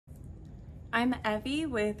I'm Evie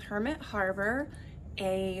with Hermit Harbor,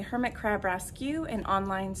 a hermit crab rescue and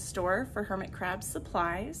online store for hermit crab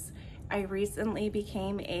supplies. I recently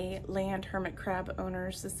became a Land Hermit Crab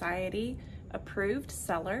Owners Society approved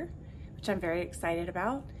seller, which I'm very excited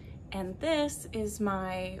about. And this is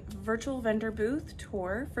my virtual vendor booth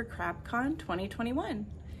tour for CrabCon 2021.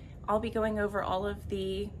 I'll be going over all of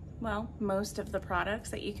the, most of the products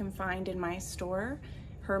that you can find in my store,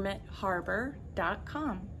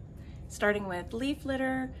 hermitharbor.com. Starting with leaf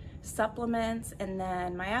litter, supplements, and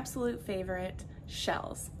then my absolute favorite,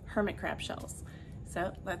 shells, hermit crab shells.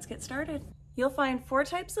 So let's get started. You'll find 4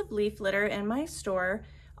 types of leaf litter in my store,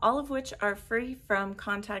 all of which are free from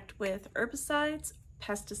contact with herbicides,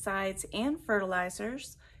 pesticides, and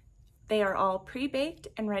fertilizers. They are all pre-baked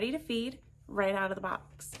and ready to feed right out of the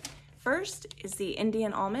box. First is the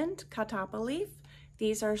Indian almond katapa leaf.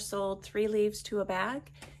 These are sold 3 leaves to a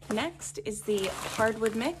bag. Next is the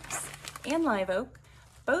hardwood mix and live oak.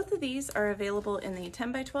 Both of these are available in the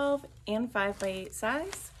 10 by 12 and 5 by 8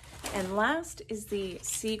 size. And last is the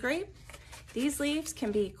sea grape. These leaves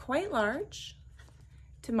can be quite large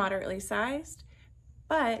to moderately sized,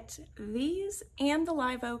 but these and the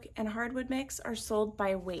live oak and hardwood mix are sold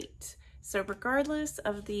by weight. So regardless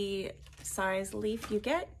of the size leaf you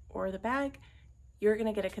get or the bag, you're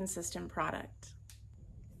gonna get a consistent product.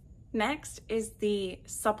 Next is the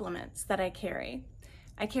supplements that I carry.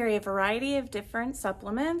 I carry a variety of different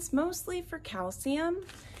supplements, mostly for calcium,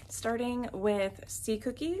 starting with sea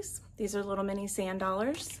cookies. These are little mini sand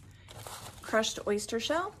dollars, crushed oyster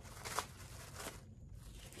shell,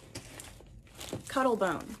 cuttle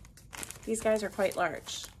bone. These guys are quite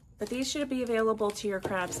large, but these should be available to your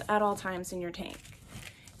crabs at all times in your tank.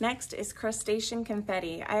 Next is crustacean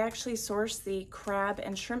confetti. I actually source the crab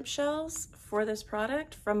and shrimp shells for this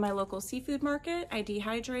product from my local seafood market. I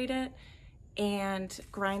dehydrate it and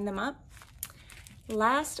grind them up.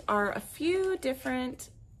 Last are a few different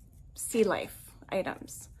sea life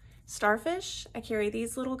items. Starfish, I carry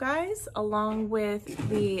these little guys along with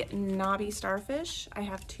the knobby starfish. I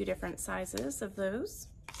have 2 different sizes of those.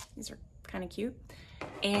 These are kind of cute.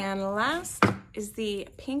 And last is the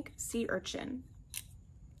pink sea urchin.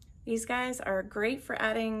 These guys are great for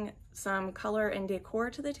adding some color and decor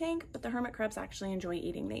to the tank, but the hermit crabs actually enjoy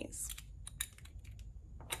eating these.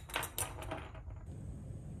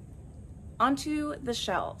 Onto the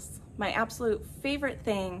shells, my absolute favorite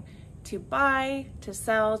thing to buy, to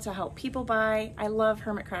sell, to help people buy. I love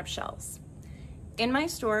hermit crab shells. In my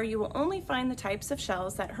store, you will only find the types of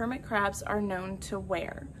shells that hermit crabs are known to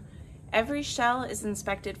wear. Every shell is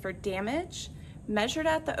inspected for damage, measured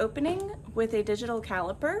at the opening with a digital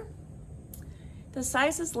caliper. The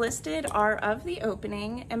sizes listed are of the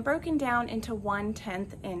opening and broken down into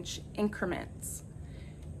 1/10 inch increments.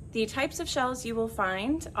 The types of shells you will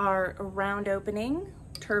find are round opening,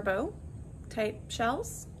 turbo type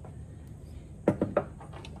shells,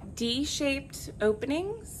 D-shaped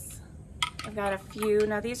openings. I've got a few.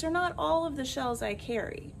 Now these are not all of the shells I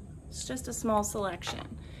carry. It's just a small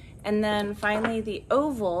selection. And then finally the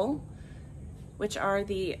oval, which are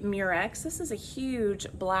the murex. This is a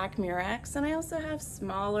huge black murex, and I also have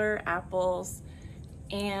smaller apples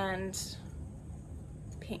and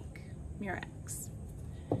pink murex.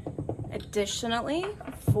 Additionally,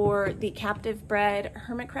 for the captive bred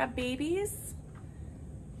hermit crab babies,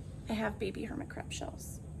 I have baby hermit crab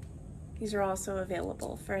shells. These are also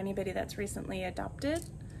available for anybody that's recently adopted.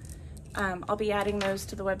 I'll be adding those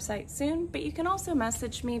to the website soon, but you can also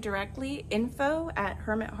message me directly,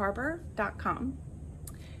 info@hermitharbor.com.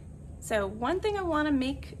 So one thing I want to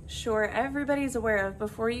make sure everybody's aware of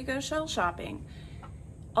before you go shell shopping,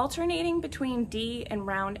 alternating between D and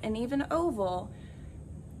round and even oval,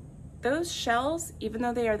 those shells, even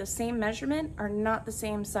though they are the same measurement, are not the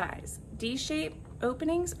same size. D-shaped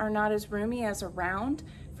openings are not as roomy as a round.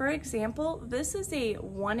 For example, this is a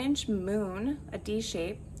 1-inch moon, a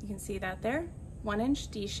D-shape. You can see that there, 1-inch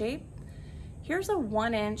D-shape. Here's a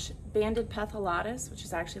 1-inch banded pethalatus, which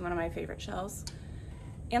is actually one of my favorite shells.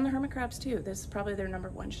 And the hermit crabs too. This is probably their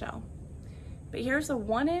 #1 shell. But here's a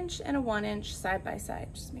 1-inch and a 1-inch side by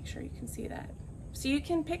side. Just make sure you can see that. So you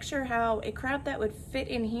can picture how a crab that would fit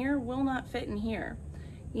in here will not fit in here.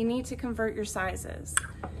 You need to convert your sizes.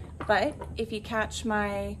 But if you catch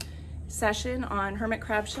my session on hermit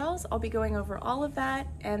crab shells, I'll be going over all of that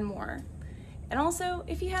and more. And also,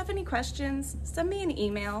 if you have any questions, send me an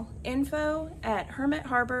email,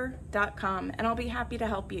 info@hermitharbor.com, and I'll be happy to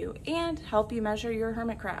help you and help you measure your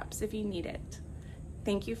hermit crabs if you need it.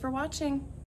 Thank you for watching.